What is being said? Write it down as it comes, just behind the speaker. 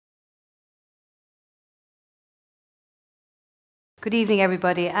Good evening,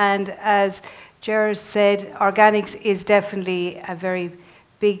 everybody. And as Ger said, organics is definitely a very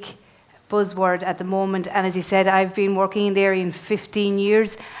big buzzword at the moment. And as he said, I've been working in the area in 15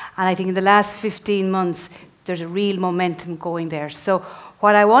 years. And I think in the last 15 months, there's a real momentum going there. So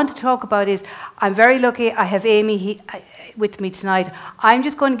what I want to talk about is, I'm very lucky I have Amy with me tonight. I'm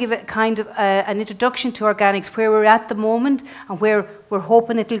just going to give it kind of an introduction to organics, where we're at the moment and where we're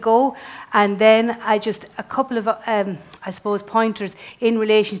hoping it'll go. And then a couple of, I suppose, pointers in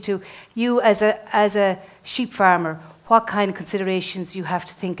relation to you as a sheep farmer, what kind of considerations you have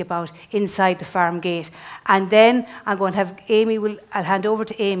to think about inside the farm gate. And then I'm going to have I'll hand over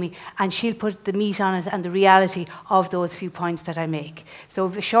to Amy, and she'll put the meat on it and the reality of those few points that I make. So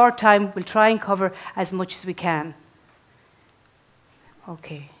in a short time, we'll try and cover as much as we can.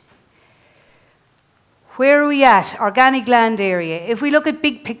 Okay. Where are we at? Organic land area. If we look at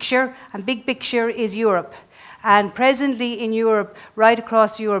big picture, and big picture is Europe. And presently in Europe, right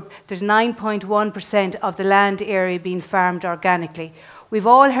across Europe, there's 9.1% of the land area being farmed organically. We've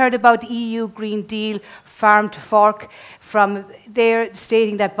all heard about the EU Green Deal, farm to fork, from there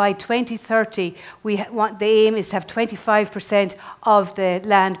stating that by 2030, the aim is to have 25% of the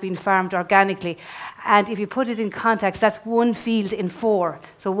land being farmed organically. And if you put it in context, that's 1 field in 4.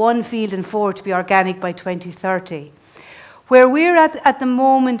 So 1 field in 4 to be organic by 2030. Where we're at the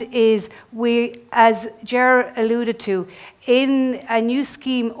moment is, as Ger alluded to, in a new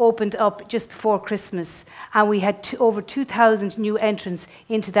scheme opened up just before Christmas, and we had over 2,000 new entrants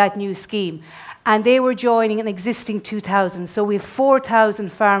into that new scheme. And they were joining an existing 2,000. So we have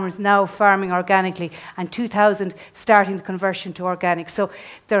 4,000 farmers now farming organically and 2,000 starting the conversion to organic. So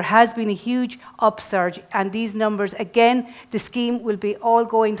there has been a huge upsurge. And these numbers, again, the scheme will be all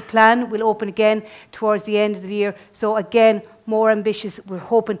going to plan, will open again towards the end of the year. So again, more ambitious. We're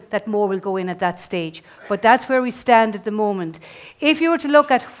hoping that more will go in at that stage. But that's where we stand at the moment. If you were to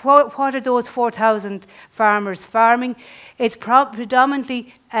look at what are those 4,000 farmers farming, it's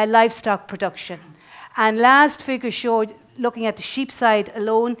predominantly livestock production. And last figure showed, looking at the sheep side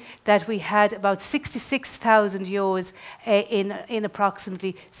alone, that we had about 66,000 ewes in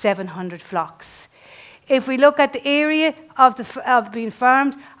approximately 700 flocks. If we look at the area of being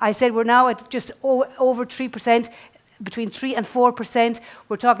farmed, I said we're now at just over 3%. Between 3 and 4%,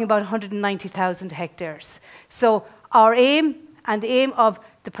 we're talking about 190,000 hectares. So our aim, and the aim of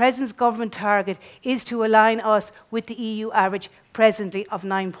the President's government target, is to align us with the EU average presently of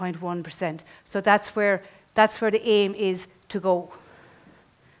 9.1%. So that's where the aim is to go.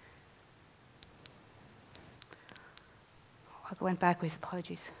 I went backwards,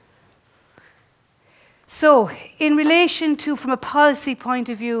 apologies. So in relation to, from a policy point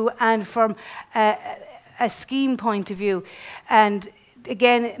of view and from a scheme point of view, and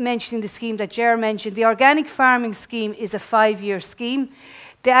again mentioning the scheme that Ger mentioned, the organic farming scheme is a 5-year scheme.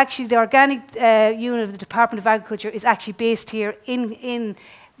 The organic unit of the Department of Agriculture is actually based here in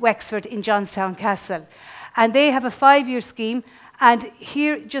Wexford, in Johnstown Castle. And they have a 5-year scheme. And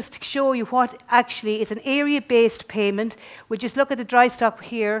here, just to show you what actually, it's an area-based payment. We'll just look at the dry stock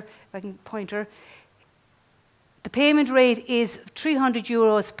here, if I can pointer. The payment rate is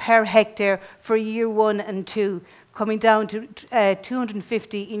 €300 per hectare for year 1 and 2, coming down to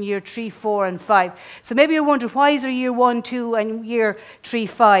 250 in year 3, 4 and 5. So maybe you're wondering, why is there year 1, 2 and year 3,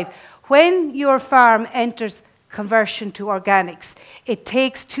 5? When your farm enters conversion to organics, it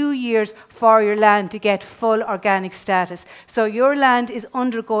takes 2 years for your land to get full organic status. So your land is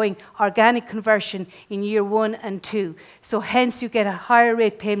undergoing organic conversion in year 1 and 2. So hence you get a higher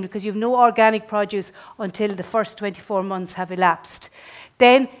rate payment because you have no organic produce until the first 24 months have elapsed.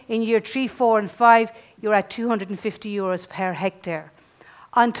 Then in year 3, 4 and 5, you're at €250 per hectare.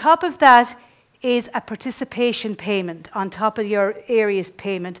 On top of that is a participation payment on top of your area's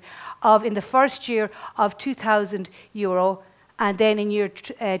payment of, in the first year, of €2,000, and then in year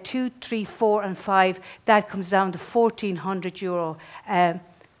 2, 3, 4 and 5, that comes down to €1,400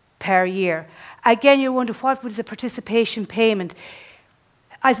 per year. Again, you wonder, what was the participation payment?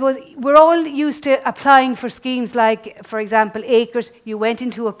 I suppose we're all used to applying for schemes like, for example, acres. You went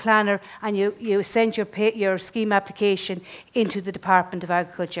into a planner and you sent your scheme application into the Department of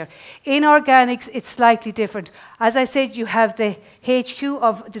Agriculture. In organics, it's slightly different. As I said, you have the HQ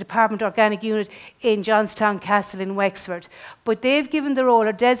of the Department Organic Unit in Johnstown Castle in Wexford. But they've given the role,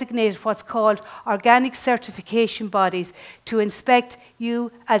 or designated what's called organic certification bodies, to inspect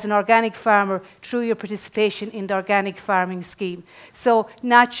you as an organic farmer through your participation in the organic farming scheme. So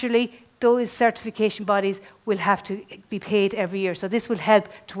naturally, those certification bodies will have to be paid every year. So this will help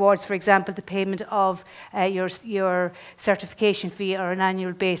towards, for example, the payment of your certification fee on an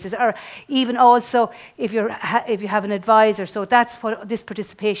annual basis, or even also if you have an advisor. So that's what this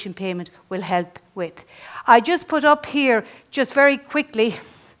participation payment will help with. I just put up here, just very quickly,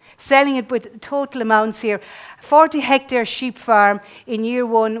 selling it with total amounts here. 40-hectare sheep farm in year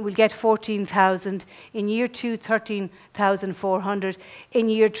 1 will get 14,000. In year 2, 13,400. In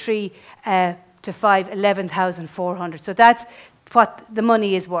year 3 to 5, 11,400. So that's what the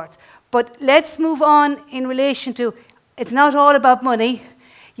money is worth. But let's move on in relation to, it's not all about money.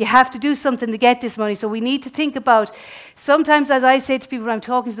 You have to do something to get this money. So we need to think about, sometimes as I say to people when I'm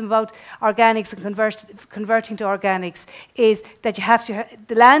talking to them about organics and converting to organics, is that you have to,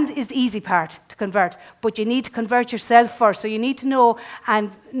 the land is the easy part to convert, but you need to convert yourself first. So you need to know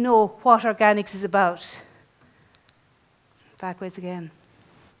what organics is about. Backwards again.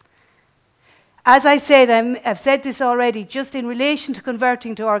 As I said, I've said this already, just in relation to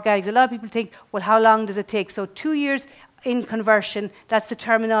converting to organics, a lot of people think, well, how long does it take? So 2 years in conversion, that's the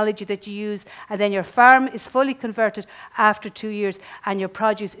terminology that you use, and then your farm is fully converted after 2 years, and your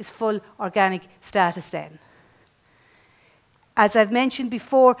produce is full organic status then. As I've mentioned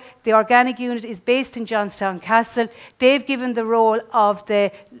before, the organic unit is based in Johnstown Castle. They've given the role of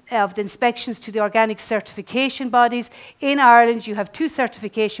the inspections to the organic certification bodies. In Ireland, you have 2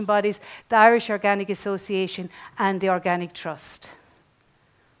 certification bodies, the Irish Organic Association and the Organic Trust.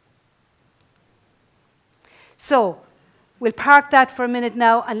 So, we'll park that for a minute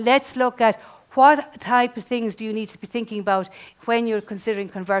now, and let's look at what type of things do you need to be thinking about when you're considering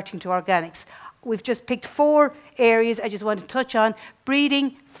converting to organics. We've just picked 4 areas I just want to touch on: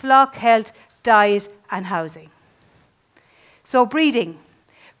 breeding, flock health, diet, and housing. So breeding.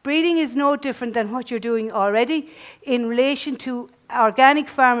 Breeding is no different than what you're doing already. In relation to organic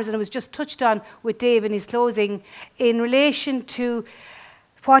farmers, and it was just touched on with Dave in his closing, in relation to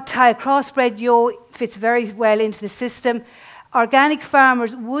what type crossbred ewe fits very well into the system, organic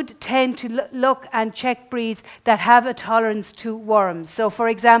farmers would tend to look and check breeds that have a tolerance to worms. So, for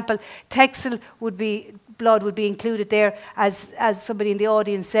example, Texel blood would be included there, as somebody in the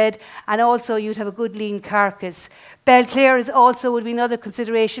audience said, and also you'd have a good lean carcass. Belclare would be another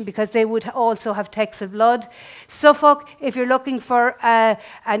consideration because they would also have Texel blood. Suffolk, if you're looking for an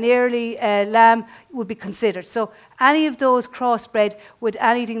early lamb, would be considered. So any of those crossbred with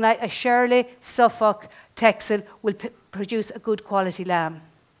anything like a Shirley, Suffolk, Texel will produce a good quality lamb.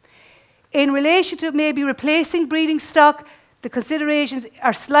 In relation to maybe replacing breeding stock, the considerations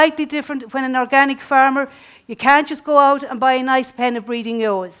are slightly different when an organic farmer. You can't just go out and buy a nice pen of breeding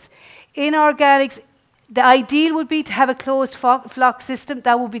ewes. In organics, the ideal would be to have a closed flock system.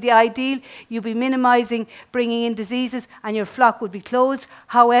 That would be the ideal. You'd be minimising bringing in diseases and your flock would be closed.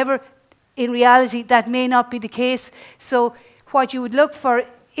 However, in reality, that may not be the case. So what you would look for,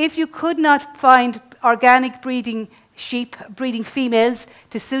 if you could not find organic breeding sheep, breeding females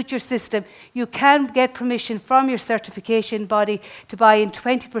to suit your system, you can get permission from your certification body to buy in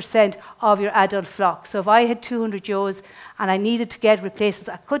 20% of your adult flock. So if I had 200 ewes and I needed to get replacements,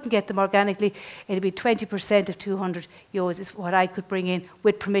 I couldn't get them organically, it'd be 20% of 200 ewes is what I could bring in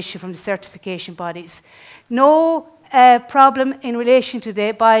with permission from the certification bodies. No problem in relation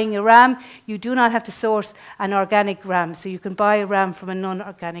to buying a ram. You do not have to source an organic ram, so you can buy a ram from a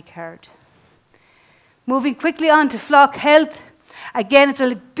non-organic herd. Moving quickly on to flock health. Again, it's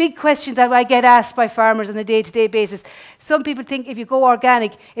a big question that I get asked by farmers on a day-to-day basis. Some people think if you go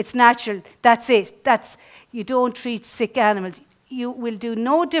organic, it's natural, that's it. You don't treat sick animals. You will do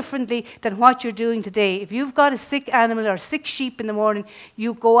no differently than what you're doing today. If you've got a sick animal or sick sheep in the morning,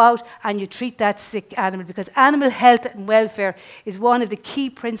 you go out and you treat that sick animal, because animal health and welfare is one of the key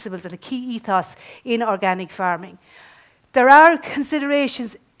principles and a key ethos in organic farming. There are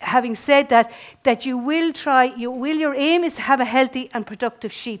considerations. Having said that your aim is to have a healthy and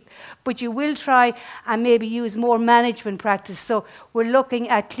productive sheep, but you will try and maybe use more management practice. So we're looking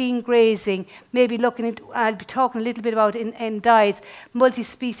at clean grazing, maybe looking at, I'll be talking a little bit about in diets,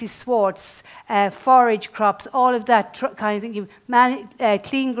 multi-species swarts, forage crops, all of that kind of thing,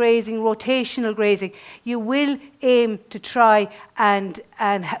 clean grazing, rotational grazing. You will aim to try and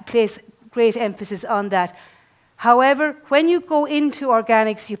place great emphasis on that. However, when you go into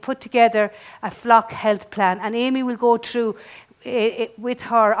organics, you put together a flock health plan, and Amy will go through it with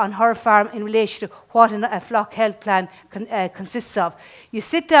her on her farm in relation to what a flock health plan consists of. You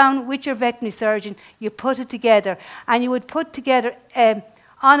sit down with your veterinary surgeon, you put it together, and you would put together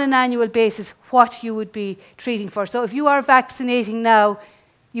on an annual basis what you would be treating for. So if you are vaccinating now,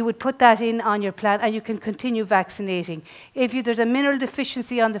 you would put that in on your plan and you can continue vaccinating. If there's a mineral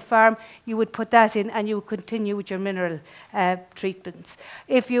deficiency on the farm, you would put that in and you would continue with your mineral treatments.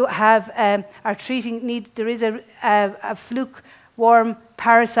 If you have are treating there is a fluke worm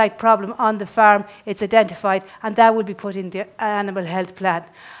parasite problem on the farm, it's identified, and that will be put in the animal health plan.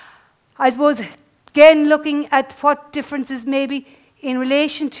 I suppose, again, looking at what differences maybe in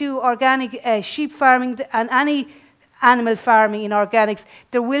relation to organic sheep farming and any animal farming in organics,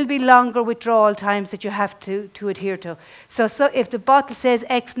 there will be longer withdrawal times that you have to adhere to. So if the bottle says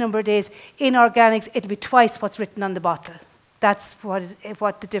X number of days, in organics, it'll be twice what's written on the bottle. That's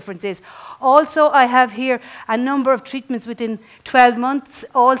what the difference is. Also, I have here a number of treatments within 12 months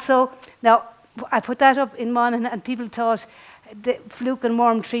also. Now, I put that up in Monaghan and people thought the fluke and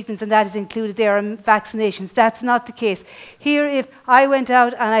worm treatments and that is included there and vaccinations. That's not the case. Here, if I went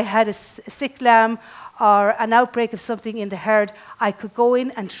out and I had a sick lamb or an outbreak of something in the herd, I could go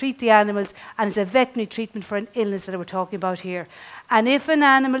in and treat the animals, and it's a veterinary treatment for an illness that we're talking about here. And if an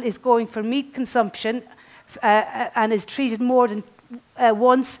animal is going for meat consumption and is treated more than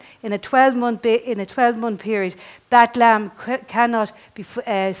once in a 12-month period, that lamb cannot be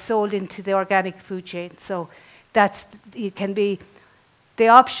sold into the organic food chain. So it can be the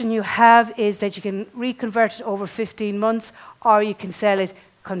option you have is that you can reconvert it over 15 months, or you can sell it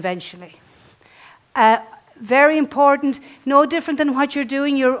conventionally. Very important, no different than what you're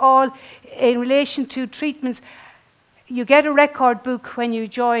doing. You're all, in relation to treatments, you get a record book when you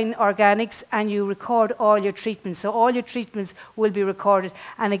join organics and you record all your treatments. So all your treatments will be recorded.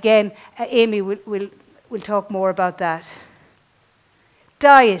 And again, Amy will talk more about that.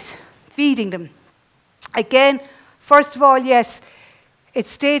 Diet, feeding them. Again, first of all, yes, it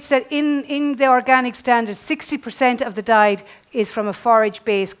states that in the organic standards, 60% of the diet is from a forage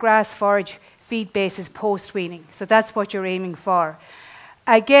base, grass forage feed basis post-weaning. So that's what you're aiming for.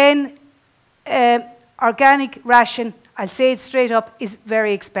 Again, organic ration, I'll say it straight up, is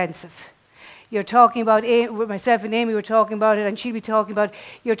very expensive. You're talking about, myself and Amy were talking about it, and she'll be talking about,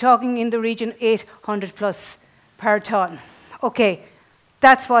 you're talking in the region 800 plus per tonne. Okay,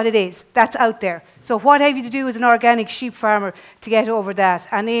 that's what it is. That's out there. So what have you to do as an organic sheep farmer to get over that?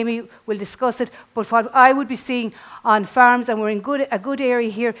 And Amy will discuss it. But what I would be seeing on farms, and we're in a good area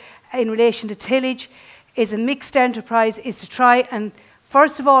here in relation to tillage, is a mixed enterprise, is to try and,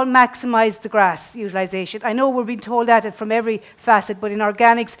 first of all, maximise the grass utilisation. I know we're being told that from every facet, but in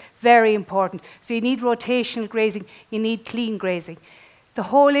organics, very important. So you need rotational grazing, you need clean grazing. The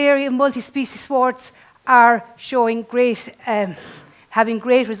whole area of multi-species swards are showing great having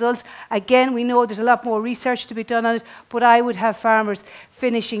great results. Again, we know there's a lot more research to be done on it, but I would have farmers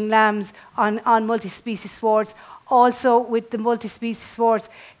finishing lambs on multi-species swards. Also, with the multi-species swards,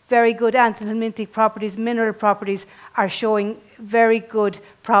 very good anthelmintic properties, mineral properties are showing very good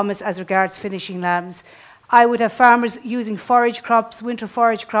promise as regards finishing lambs. I would have farmers using forage crops, winter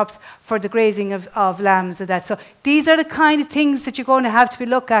forage crops, for the grazing of lambs and that. So these are the kind of things that you're going to have to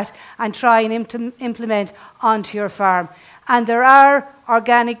look at and try and implement onto your farm. And there are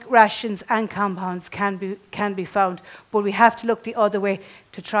organic rations and compounds can be found, but we have to look the other way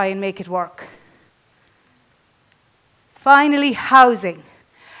to try and make it work. Finally, housing.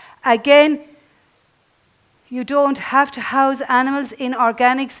 Again, you don't have to house animals in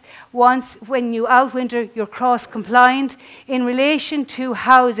organics. When you outwinter, you're cross-compliant. In relation to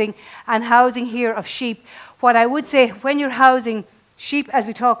housing, and housing here of sheep, what I would say, when you're housing sheep, as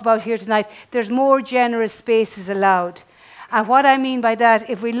we talk about here tonight, there's more generous spaces allowed. And what I mean by that,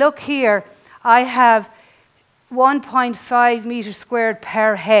 if we look here, I have 1.5 metres squared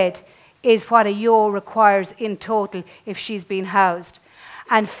per head is what a ewe requires in total if she's been housed.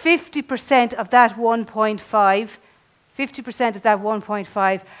 And 50% of that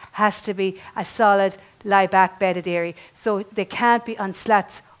 1.5 has to be a solid lie-back bedded area. So they can't be on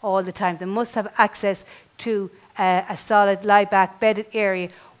slats all the time. They must have access to a solid lie-back bedded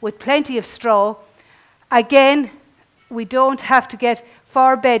area with plenty of straw. Again, we don't have to get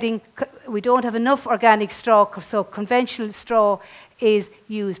for bedding, we don't have enough organic straw, so conventional straw is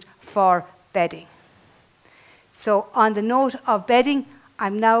used for bedding. So on the note of bedding,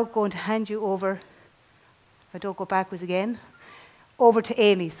 I'm now going to hand you over, if I don't go backwards again, over to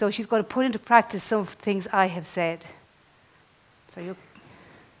Amy. So she's going to put into practice some of the things I have said. So you.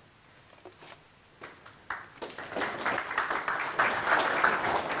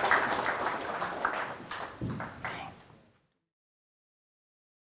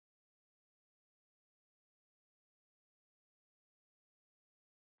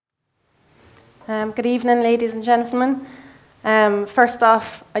 Good evening, ladies and gentlemen. First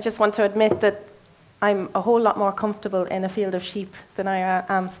off, I just want to admit that I'm a whole lot more comfortable in a field of sheep than I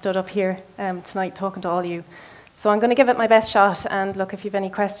am stood up here tonight talking to all you. So I'm going to give it my best shot, and look, if you have any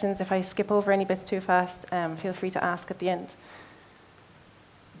questions, if I skip over any bits too fast, feel free to ask at the end.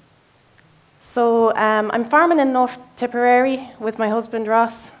 So I'm farming in North Tipperary with my husband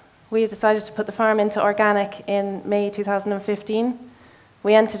Ross. We decided to put the farm into organic in May 2015.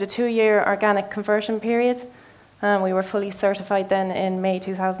 We entered a 2-year organic conversion period, and we were fully certified then in May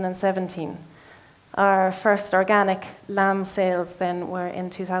 2017. Our first organic lamb sales then were in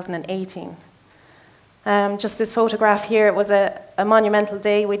 2018. Just this photograph here, it was a monumental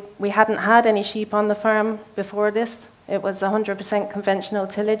day. We hadn't had any sheep on the farm before this. It was 100% conventional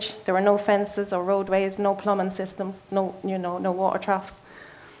tillage. There were no fences or roadways, no plumbing systems, no water troughs.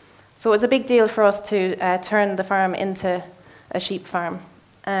 So it was a big deal for us to turn the farm into a sheep farm.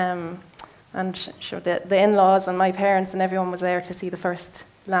 And sure, the in-laws and my parents and everyone was there to see the first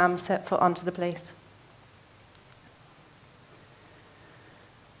lamb set foot onto the place.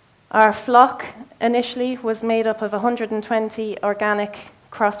 Our flock initially was made up of 120 organic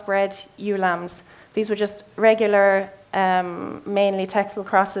crossbred ewe lambs. These were just regular, mainly Texel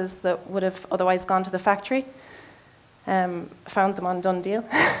crosses that would have otherwise gone to the factory. Found them on Dundee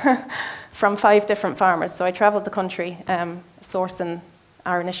from 5 different farmers. So I travelled the country sourcing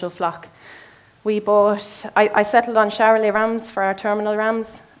our initial flock. I settled on Charolais rams for our terminal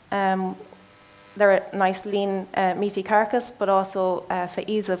rams. They're a nice, lean, meaty carcass, but also for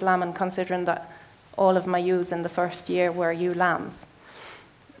ease of lambing, considering that all of my ewes in the first year were ewe lambs.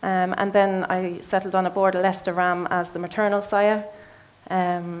 And then I settled on a Border Leicester ram as the maternal sire.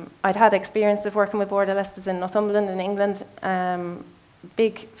 I'd had experience of working with Border Leicesters in Northumberland in England.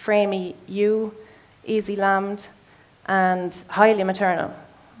 Big, framey ewe, easy lambed, and highly maternal,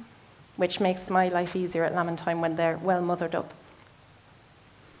 which makes my life easier at lambing time when they're well mothered up.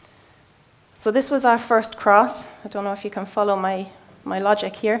 So this was our first cross. I don't know if you can follow my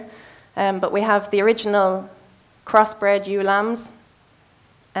logic here, but we have the original crossbred ewe lambs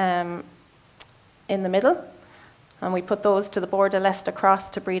in the middle, and we put those to the Border Leicester cross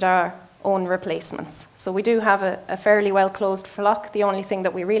to breed our own replacements. So we do have a fairly well-closed flock. The only thing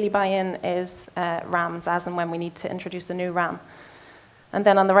that we really buy in is rams, as and when we need to introduce a new ram. And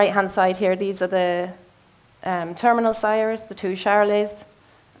then on the right-hand side here, these are the terminal sires, the 2 Charolais,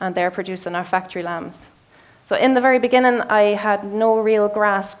 and they're producing our factory lambs. So in the very beginning, I had no real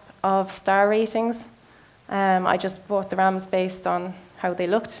grasp of star ratings. I just bought the rams based on how they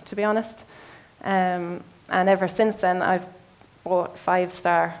looked, to be honest. And ever since then, I've bought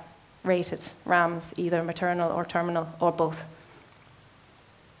 5-star rated rams, either maternal or terminal, or both.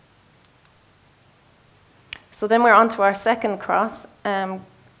 So then we're on to our second cross. In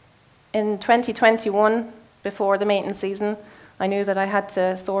 2021, before the mating season, I knew that I had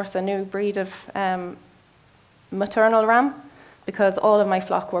to source a new breed of maternal ram, because all of my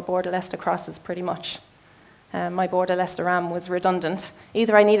flock were Border Leicester crosses pretty much. My Border Leicester ram was redundant.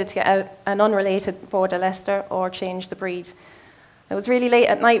 Either I needed to get out an unrelated Border Leicester or change the breed. It was really late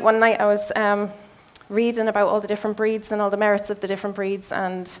at night. One night I was reading about all the different breeds and all the merits of the different breeds,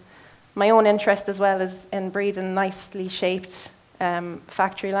 and my own interest as well is in breeding nicely shaped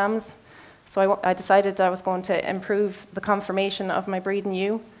factory lambs. So I decided I was going to improve the conformation of my breeding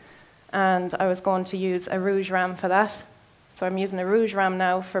ewe, and I was going to use a rouge ram for that. So I'm using a rouge ram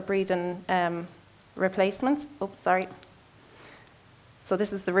now for breeding replacements. Oops, sorry. So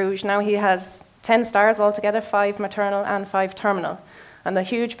this is the rouge now. He has 10 stars altogether, 5 maternal and 5 terminal. And the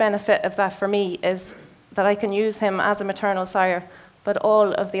huge benefit of that for me is that I can use him as a maternal sire, but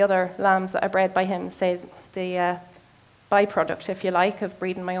all of the other lambs that are bred by him, say the byproduct, if you like, of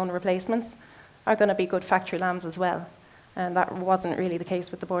breeding my own replacements, are going to be good factory lambs as well. And that wasn't really the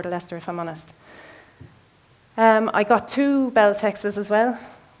case with the Border Leicester, if I'm honest. I got 2 Beltexes as well.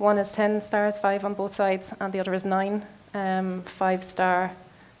 One is 10 stars, 5 on both sides, and the other is 9, 5-star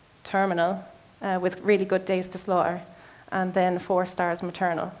terminal with really good days to slaughter, and then 4 stars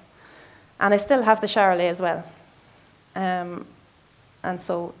maternal. And I still have the Charolais as well. And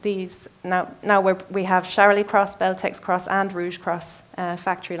so these, now we have Charolais cross, Beltex cross, and Rouge cross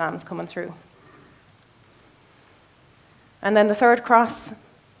factory lambs coming through. And then the third cross.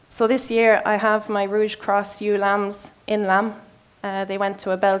 So this year I have my Rouge cross ewe lambs in lamb. They went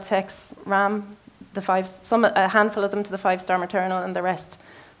to a Beltex ram, a handful of them to the 5-star maternal, and the rest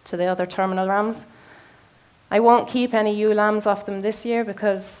to the other terminal rams. I won't keep any ewe lambs off them this year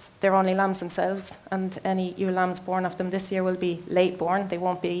because they're only lambs themselves, and any ewe lambs born off them this year will be late born. They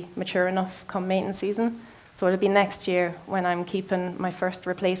won't be mature enough come mating season. So it'll be next year when I'm keeping my first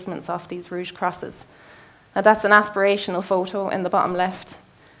replacements off these Rouge crosses. Now that's an aspirational photo in the bottom left.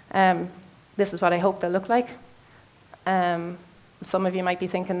 The this is what I hope they'll look like. Some of you might be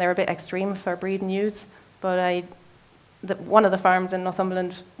thinking they're a bit extreme for breeding ewes, but one of the farms in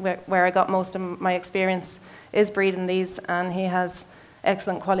Northumberland where I got most of my experience is breeding these, and he has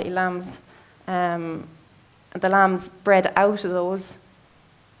excellent quality lambs. The lambs bred out of those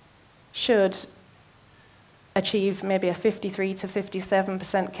should achieve maybe a 53 to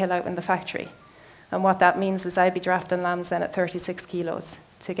 57% kill out in the factory. And what that means is I'd be drafting lambs then at 36 kilos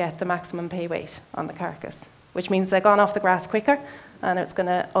to get the maximum pay weight on the carcass, which means they've gone off the grass quicker, and it's going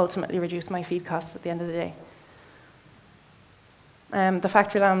to ultimately reduce my feed costs at the end of the day. The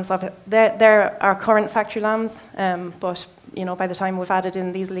factory lambs, they're our current factory lambs, but by the time we've added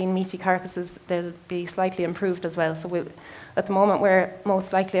in these lean meaty carcasses, they'll be slightly improved as well. So at the moment, we're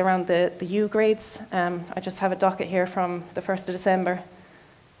most likely around the ewe grades. I just have a docket here from the 1st of December,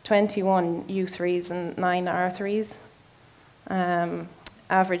 21 U3s and 9 R3s.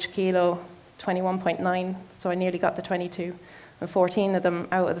 Average kilo, 21.9, so I nearly got the 22. And 14 of them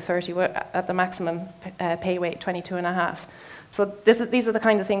out of the 30 were at the maximum pay weight, 22.5. So these are the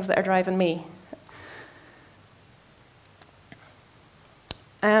kind of things that are driving me.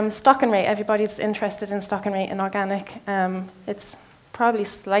 Stocking rate, everybody's interested in stocking rate in organic. It's probably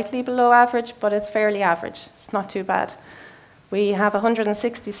slightly below average, but it's fairly average. It's not too bad. We have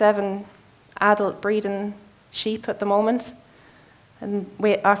 167 adult breeding sheep at the moment. And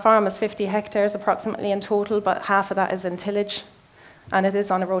our farm is 50 hectares approximately in total, but half of that is in tillage. And it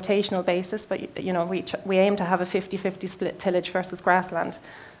is on a rotational basis, but we aim to have a 50-50 split tillage versus grassland.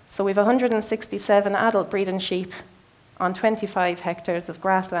 So we have 167 adult breeding sheep on 25 hectares of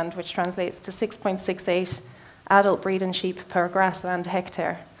grassland, which translates to 6.68 adult breeding sheep per grassland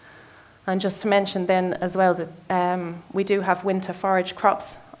hectare. And just to mention then as well that we do have winter forage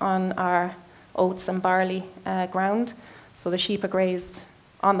crops on our oats and barley ground. So the sheep are grazed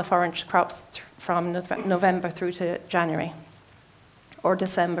on the forage crops from November through to January, or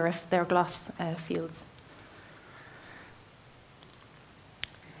December if they're gloss fields.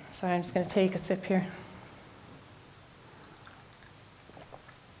 Sorry, I'm just going to take a sip here.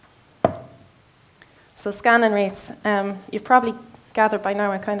 So scanning rates, you've probably gathered by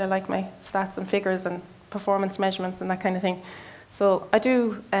now I kind of like my stats and figures and performance measurements and that kind of thing. So I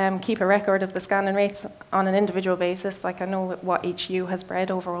do keep a record of the scanning rates on an individual basis, like I know what each ewe has bred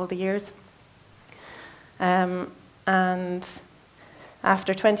over all the years. And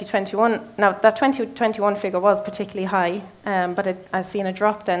after 2021, now that 2021 figure was particularly high, but I've seen a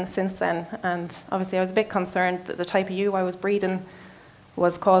drop then since then, and obviously I was a bit concerned that the type of ewe I was breeding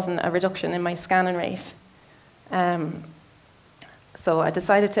was causing a reduction in my scanning rate. So I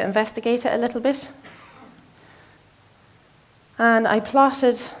decided to investigate it a little bit. And I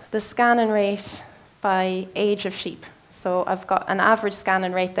plotted the scanning rate by age of sheep. So I've got an average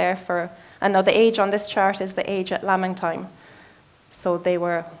scanning rate there and now the age on this chart is the age at lambing time. So they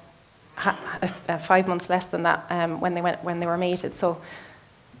were 5 months less than that when they were mated. So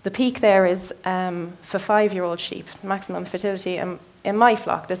the peak there is for 5-year-old sheep, maximum fertility. In my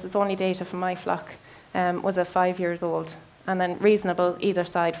flock, this is only data from my flock, was at 5 years old. And then reasonable either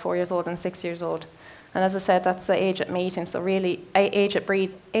side, 4 years old and 6 years old. And as I said, that's the age at mating, so really age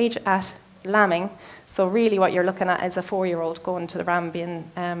at lambing. So really what you're looking at is a 4-year-old going to the ram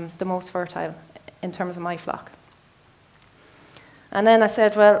being the most fertile in terms of my flock. And then I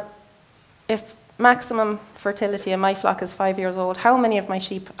said, well, if maximum fertility in my flock is 5 years old, how many of my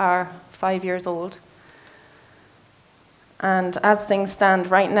sheep are 5 years old? And as things stand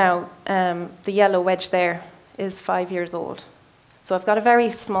right now, the yellow wedge there is 5 years old. So I've got a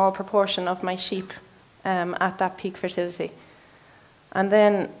very small proportion of my sheep at that peak fertility. And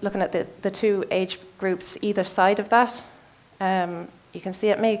then looking at the two age groups either side of that, you can see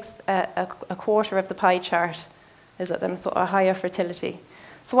it makes a quarter of the pie chart is at them sort of higher fertility.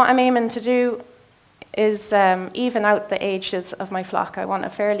 So what I'm aiming to do is even out the ages of my flock. I want a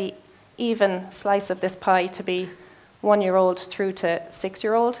fairly even slice of this pie to be 1-year-old through to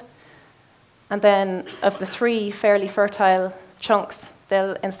 6-year-old. And then of the 3 fairly fertile chunks,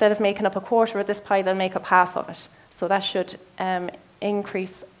 they'll, instead of making up a quarter of this pie, they'll make up half of it. So that should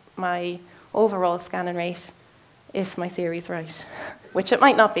increase my overall scanning rate if my theory's right, which it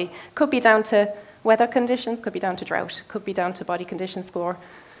might not be. Could be down to weather conditions, could be down to drought, could be down to body condition score.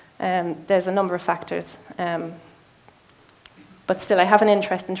 There's a number of factors. But still, I have an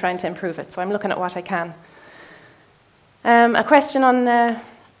interest in trying to improve it, so I'm looking at what I can. A question on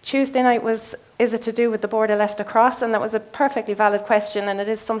Tuesday night was, is it to do with the Border Leicester Cross? And that was a perfectly valid question, and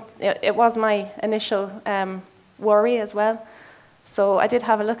it was my initial worry as well. So I did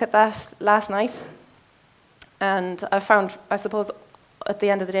have a look at that last night, and I found, I suppose, at the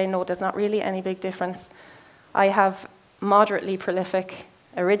end of the day, no, there's not really any big difference. I have moderately prolific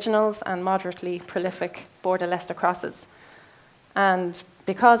originals and moderately prolific Border Leicester crosses. And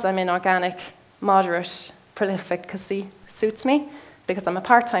because I'm in organic, moderate prolificacy suits me, because I'm a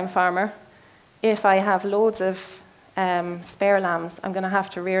part-time farmer. If I have loads of spare lambs, I'm going to have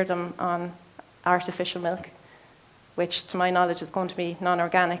to rear them on artificial milk, which to my knowledge is going to be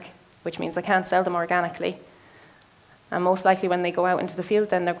non-organic, which means I can't sell them organically. And most likely when they go out into the field,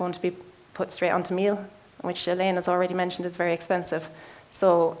 then they're going to be put straight onto meal, which Elaine has already mentioned is very expensive.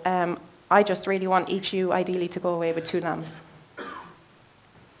 So I just really want each ewe ideally to go away with 2 lambs.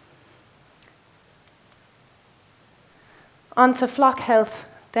 On to flock health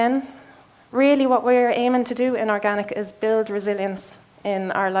then. Really what we're aiming to do in organic is build resilience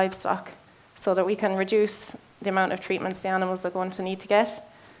in our livestock so that we can reduce the amount of treatments the animals are going to need to get.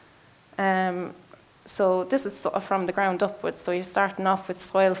 So this is sort of from the ground upwards. So you're starting off with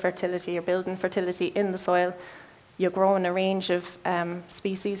soil fertility, you're building fertility in the soil. You're growing a range of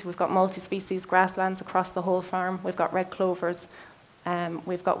species. We've got multi-species grasslands across the whole farm. We've got red clovers.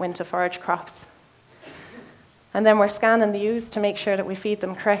 We've got winter forage crops. And then we're scanning the ewes to make sure that we feed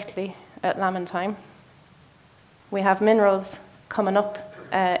them correctly at lambing time. We have minerals coming up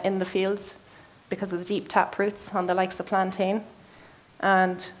in the fields because of the deep tap roots on the likes of plantain.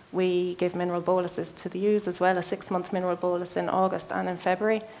 And we give mineral boluses to the ewes as well, a 6-month mineral bolus in August and in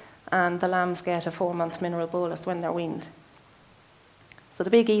February. And the lambs get a 4-month mineral bolus when they're weaned. So the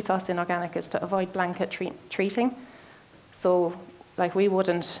big ethos in organic is to avoid blanket treating. So like we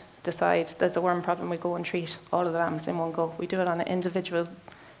wouldn't decide there's a worm problem, we go and treat all of the lambs in one go. We do it on an individual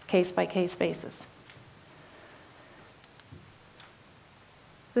case-by-case basis.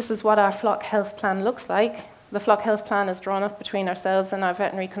 This is what our flock health plan looks like. The flock health plan is drawn up between ourselves and our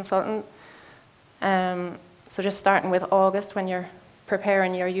veterinary consultant. So just starting with August, when you're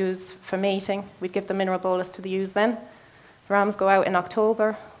preparing your ewes for mating, we'd give the mineral bolus to the ewes then. The rams go out in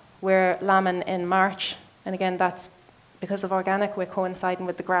October. We're lambing in March. And again, that's because of organic, we're coinciding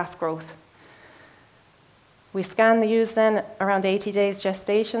with the grass growth. We scan the ewes then around 80 days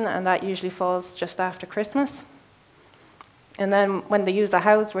gestation, and that usually falls just after Christmas. And then when the ewes are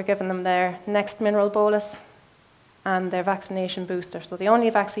housed, we're giving them their next mineral bolus and their vaccination booster. So the only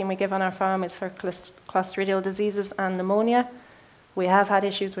vaccine we give on our farm is for clostridial diseases and pneumonia. We have had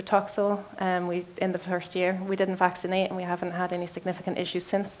issues with toxo in the first year. We didn't vaccinate, and we haven't had any significant issues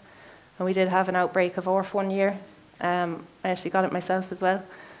since. And we did have an outbreak of ORF one year. I actually got it myself as well.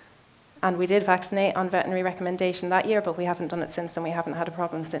 And we did vaccinate on veterinary recommendation that year, but we haven't done it since, and we haven't had a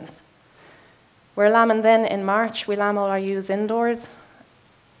problem since. We're lambing then in March. We lamb all our ewes indoors.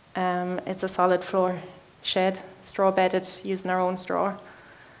 It's a solid floor shed, straw bedded, using our own straw.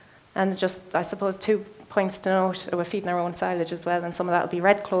 And just, I suppose, 2 points to note, we're feeding our own silage as well, and some of that will be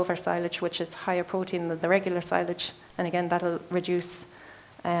red clover silage, which is higher protein than the regular silage. And again, that'll reduce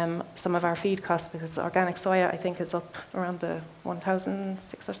some of our feed costs, because organic soya, I think, is up around the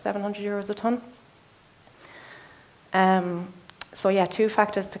 1,600 or 700 euros a tonne. So yeah, 2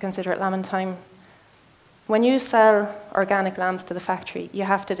 factors to consider at lambing time. When you sell organic lambs to the factory, you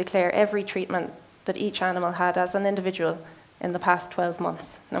have to declare every treatment that each animal had as an individual in the past 12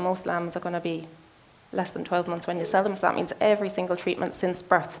 months. Now, most lambs are going to be less than 12 months when you sell them, so that means every single treatment since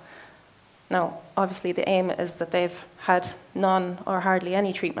birth. Now, obviously the aim is that they've had none or hardly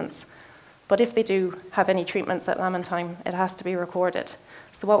any treatments. But if they do have any treatments at lambing time, it has to be recorded.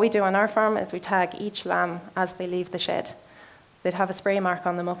 So what we do on our farm is we tag each lamb as they leave the shed. They'd have a spray mark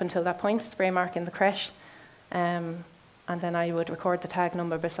on them up until that point, spray mark in the creche. And then I would record the tag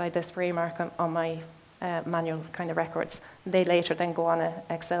number beside the spray mark on my manual kind of records. They later then go on an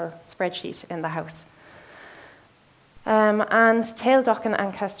Excel spreadsheet in the house. And tail docking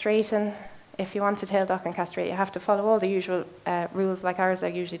and castrating. If you want to tail dock and castrate, you have to follow all the usual rules. Like ours are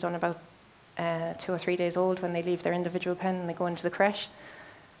usually done about 2 or 3 days old when they leave their individual pen and they go into the creche.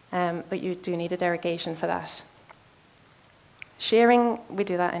 But you do need a derogation for that. Shearing, we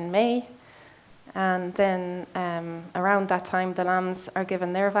do that in May. And then around that time, the lambs are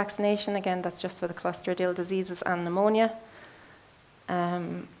given their vaccination. Again, that's just for the clostridial diseases and pneumonia.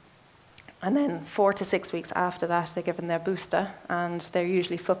 And then 4 to 6 weeks after that, they're given their booster, and they're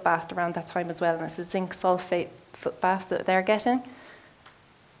usually foot bathed around that time as well. And it's a zinc sulfate foot bath that they're getting.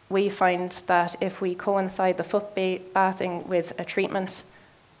 We find that if we coincide the foot bathing with a treatment,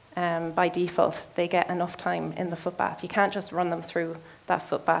 by default, they get enough time in the foot bath. You can't just run them through that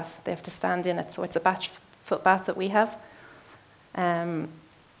foot bath. They have to stand in it. So it's a batch foot bath that we have.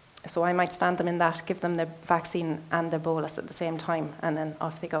 So I might stand them in that, give them the vaccine and the bolus at the same time, and then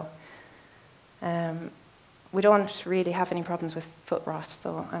off they go. we don't really have any problems with foot rot,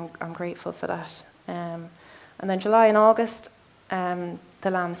 so I'm grateful for that. And then July and August, the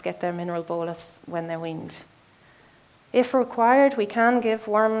lambs get their mineral bolus when they're weaned. If required, we can give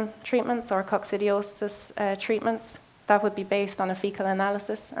worm treatments or coccidiosis treatments. That would be based on a fecal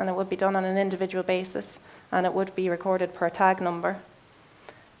analysis, and it would be done on an individual basis, and it would be recorded per tag number.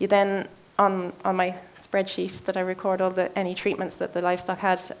 You then, on my spreadsheet that I record any treatments that the livestock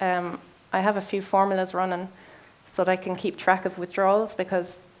had, I have a few formulas running so that I can keep track of withdrawals,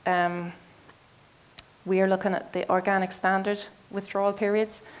 because we are looking at the organic standard withdrawal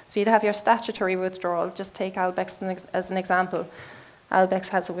periods. So you'd have your statutory withdrawal. Just take Albex as an example. Albex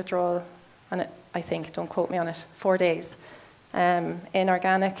has a withdrawal, and I think, don't quote me on it, 4 days. In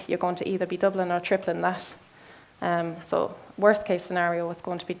organic, you're going to either be doubling or tripling that. So worst case scenario, it's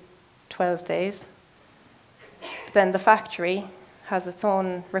going to be 12 days. Then the factory has its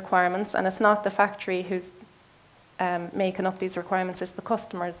own requirements, and it's not the factory who's making up these requirements, it's the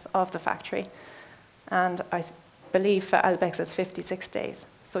customers of the factory. And I believe for Albex it's 56 days.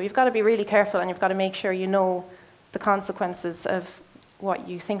 So you've got to be really careful, and you've got to make sure you know the consequences of what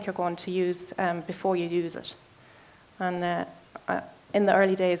you think you're going to use before you use it. And in the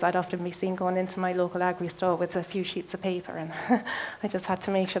early days, I'd often be seen going into my local agri store with a few sheets of paper, and I just had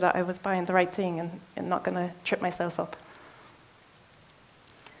to make sure that I was buying the right thing and not going to trip myself up.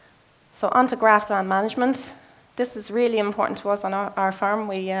 So on to grassland management. This is really important to us on our farm.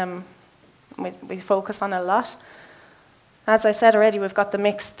 We focus on it a lot. As I said already, we've got the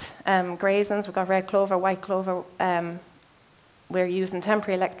mixed grazings. We've got red clover, white clover. We're using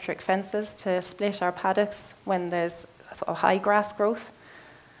temporary electric fences to split our paddocks when there's sort of high grass growth.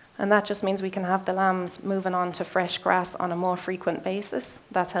 And that just means we can have the lambs moving on to fresh grass on a more frequent basis.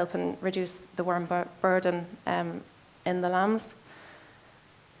 That's helping reduce the worm burden in the lambs.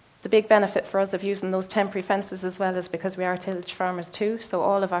 The big benefit for us of using those temporary fences as well is because we are tillage farmers too, so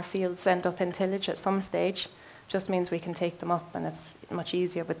all of our fields end up in tillage at some stage. Just means we can take them up, and it's much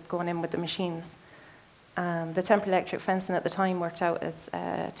easier with going in with the machines. The temporary electric fencing at the time worked out as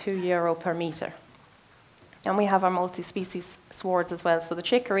 €2 per metre. And we have our multi-species swards as well. So the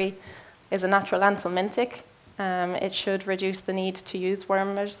chicory is a natural anthelmintic. It should reduce the need to use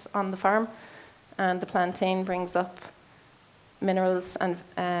wormers on the farm. And the plantain brings up minerals and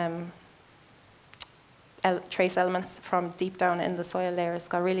trace elements from deep down in the soil layer. It's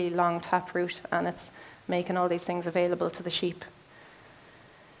got a really long taproot, and it's making all these things available to the sheep.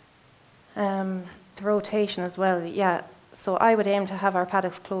 The rotation as well, yeah. So I would aim to have our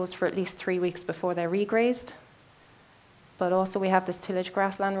paddocks closed for at least 3 weeks before they're regrazed. But also we have this tillage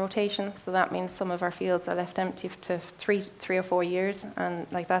grassland rotation, so that means some of our fields are left empty to three or 4 years, and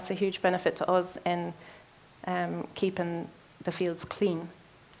like that's a huge benefit to us in keeping the fields clean.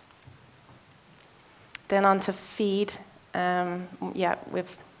 Then on to feed. Yeah,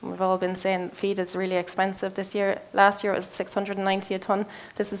 we've all been saying feed is really expensive this year. Last year it was $690 a tonne.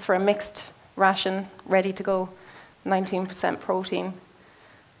 This is for a mixed ration, ready to go, 19% protein.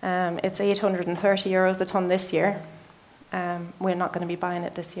 It's €830 a tonne this year. We're not going to be buying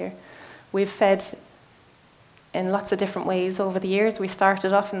it this year. We've fed in lots of different ways over the years. We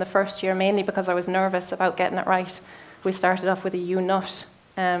started off in the first year mainly because I was nervous about getting it right. We started off with a ewe nut,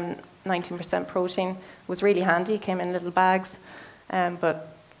 19% protein. It was really handy, it came in little bags,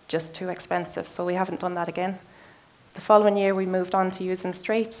 but just too expensive, so we haven't done that again. The following year we moved on to using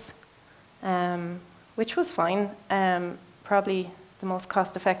straights, which was fine, probably the most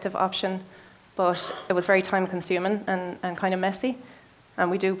cost-effective option, but it was very time-consuming and kind of messy, and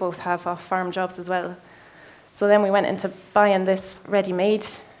we do both have off-farm jobs as well. So then we went into buying this ready-made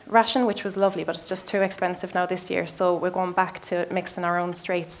ration, which was lovely, but it's just too expensive now this year, so we're going back to mixing our own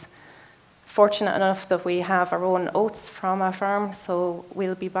straights. Fortunate enough that we have our own oats from our farm, so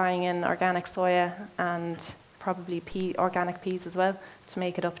we'll be buying in organic soya and probably organic peas as well to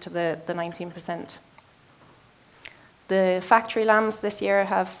make it up to the 19%. The factory lambs this year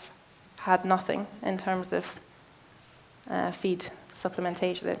have had nothing in terms of feed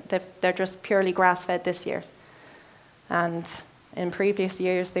supplementation. They're just purely grass-fed this year. And in previous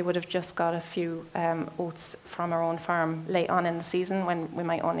years, they would have just got a few oats from our own farm late on in the season when we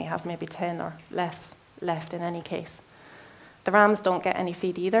might only have maybe 10 or less left in any case. The rams don't get any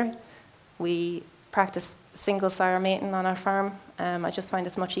feed either. We practice single sire mating on our farm. I just find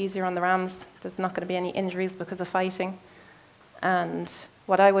it's much easier on the rams. There's not going to be any injuries because of fighting. And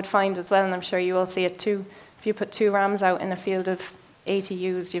what I would find as well, and I'm sure you all see it too, if you put 2 rams out in a field of 80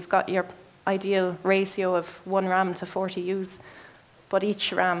 ewes, you've got your ideal ratio of 1 ram to 40 ewes, but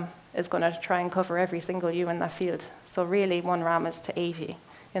each ram is going to try and cover every single ewe in that field. So really 1 ram is to 80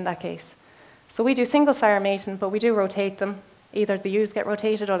 in that case. So we do single sire mating, but we do rotate them. Either the ewes get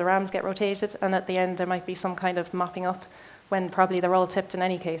rotated or the rams get rotated, and at the end there might be some kind of mopping up when probably they're all tipped in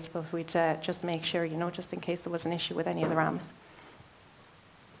any case, but we'd just make sure, you know, just in case there was an issue with any of the rams.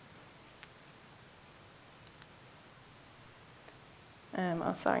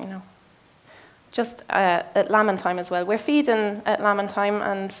 Oh, sorry, no. Just at lambing time as well. We're feeding at lambing time,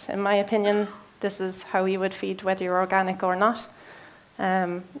 and in my opinion, this is how you would feed whether you're organic or not.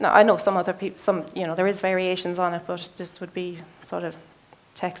 Now, I know some other people, there is variations on it, but this would be sort of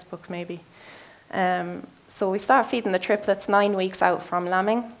textbook maybe. So we start feeding the triplets 9 weeks out from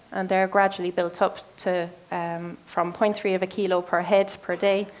lambing, and they're gradually built up to from 0.3 of a kilo per head per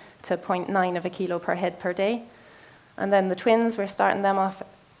day to 0.9 of a kilo per head per day. And then the twins, we're starting them off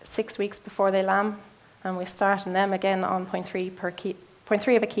 6 weeks before they lamb, and we're starting them again on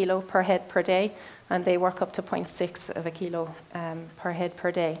 0.3 of a kilo per head per day, and they work up to 0.6 of a kilo per head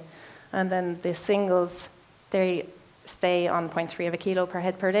per day. And then the singles, they stay on 0.3 of a kilo per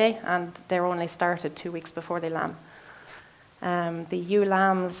head per day, and they're only started 2 weeks before they lamb. The ewe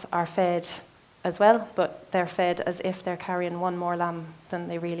lambs are fed as well, but they're fed as if they're carrying one more lamb than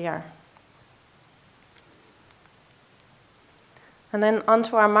they really are. And then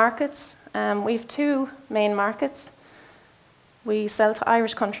onto our markets. We have 2 main markets. We sell to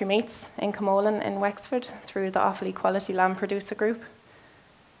Irish Country Meats in Camolan in Wexford through the Offaly Quality Lamb Producer Group.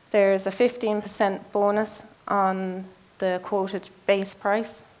 There's a 15% bonus on the quoted base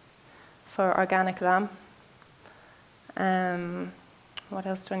price for organic lamb. What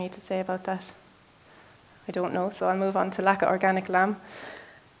else do I need to say about that? I don't know, so I'll move on to Lacka Organic Lamb.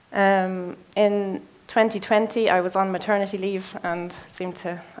 In 2020, I was on maternity leave and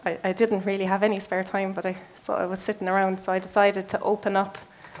I didn't really have any spare time, but I thought I was sitting around, so I decided to open up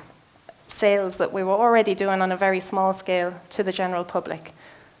sales that we were already doing on a very small scale to the general public.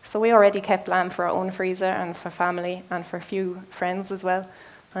 So we already kept lamb for our own freezer and for family and for a few friends as well.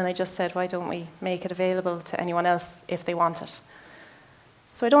 And I just said, why don't we make it available to anyone else if they want it?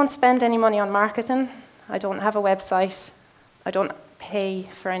 So I don't spend any money on marketing. I don't have a website. I don't pay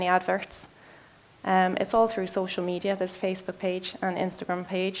for any adverts. It's all through social media. There's Facebook page and Instagram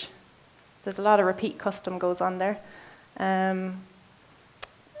page. There's a lot of repeat custom goes on there. And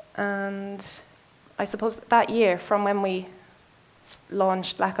I suppose that year, from when we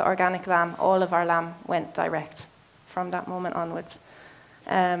launched Lacka Organic Lamb, all of our lamb went direct from that moment onwards.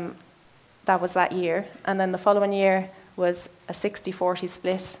 That was that year. And then the following year was a 60-40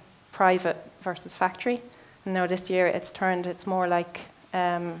 split, private versus factory. And now this year it's more like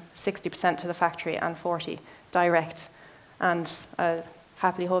 60% to the factory and 40 direct. And I'll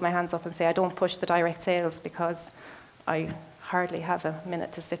happily hold my hands up and say I don't push the direct sales because I hardly have a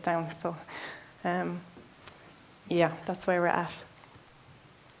minute to sit down. So yeah, that's where we're at.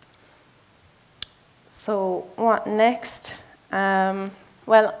 So what next?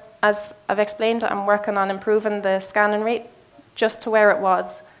 Well, as I've explained, I'm working on improving the scanning rate just to where it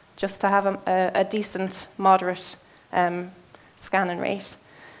was, just to have a decent, moderate scanning rate.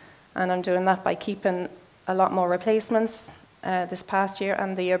 And I'm doing that by keeping a lot more replacements this past year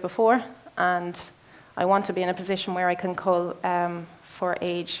and the year before. And I want to be in a position where I can cull for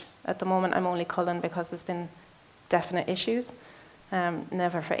age. At the moment, I'm only culling because there's been definite issues,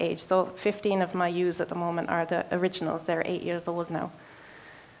 never for age. So 15 of my ewes at the moment are the originals. They're 8 years old now.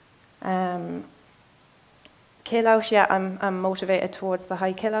 Kill out, yeah, I'm motivated towards the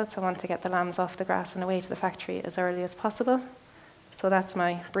high kill outs. I want to get the lambs off the grass and away to the factory as early as possible. So that's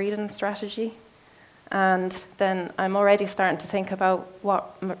my breeding strategy. And then I'm already starting to think about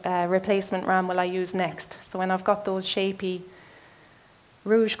what replacement ram will I use next. So when I've got those shapy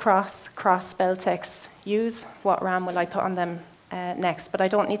Rouge Cross Beltex ewes, what ram will I put on them next? But I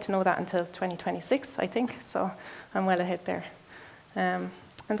don't need to know that until 2026, I think. So I'm well ahead there. And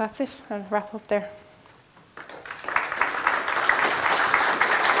that's it. I'll wrap up there.